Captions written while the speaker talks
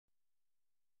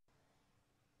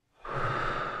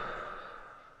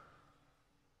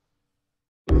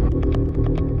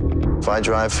I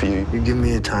drive for you, You give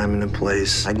me a time and a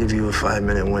place. I give you a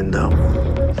 5-minute window.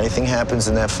 anything happens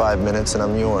in that 5 minutes and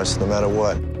I'm yours, no matter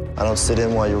what. I don't sit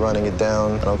in while you're running it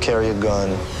down. I don't carry a gun.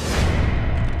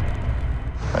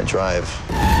 I drive.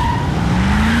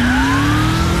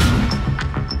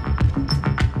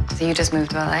 So you just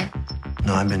moved to LA?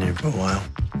 No, I've been here for a while.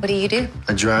 What do you do?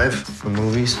 I drive for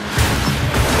movies.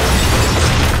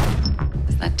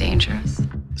 Is that dangerous?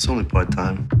 It's only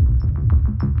part-time.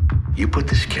 You put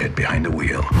this kid behind the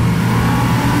wheel.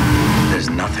 There's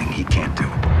nothing he can't do.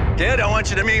 Kid, I want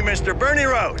you to meet Mr. Bernie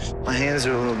Rose. My hands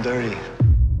are a little dirty.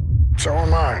 So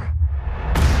am I.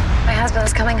 My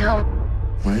husband's coming home.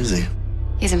 Where is he?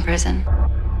 He's in prison.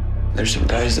 There's some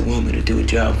guys that want me to do a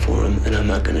job for them, and I'm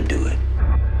not gonna do it.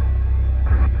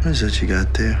 What is that you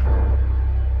got there?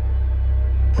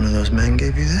 One of those men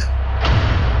gave you that?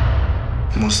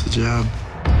 What's the job?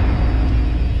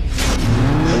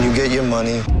 When you get your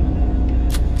money,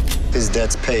 his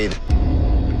debt's paid.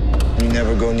 You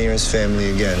never go near his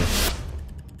family again.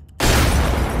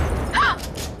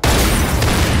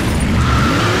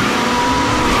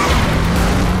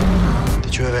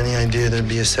 Did you have any idea there'd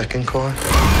be a second car?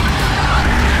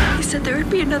 He said there would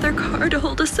be another car to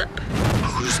hold us up.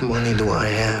 Whose money do I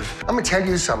have? I'm gonna tell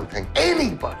you something.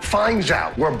 Anybody finds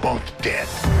out we're both dead.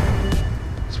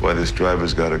 That's why this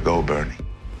driver's gotta go, Bernie.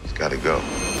 He's gotta go.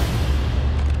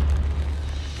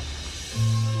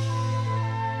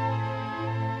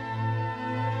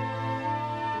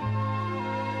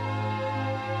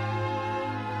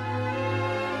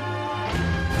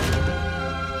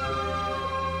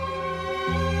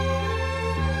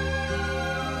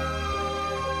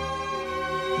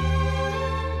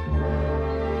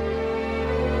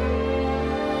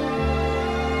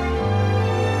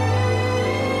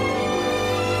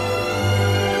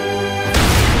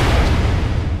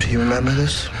 Do you remember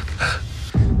this?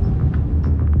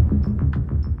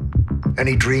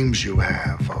 Any dreams you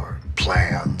have or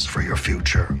plans for your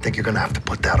future, I think you're gonna have to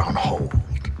put that on hold.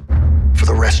 For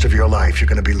the rest of your life, you're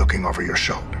gonna be looking over your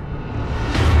shoulder.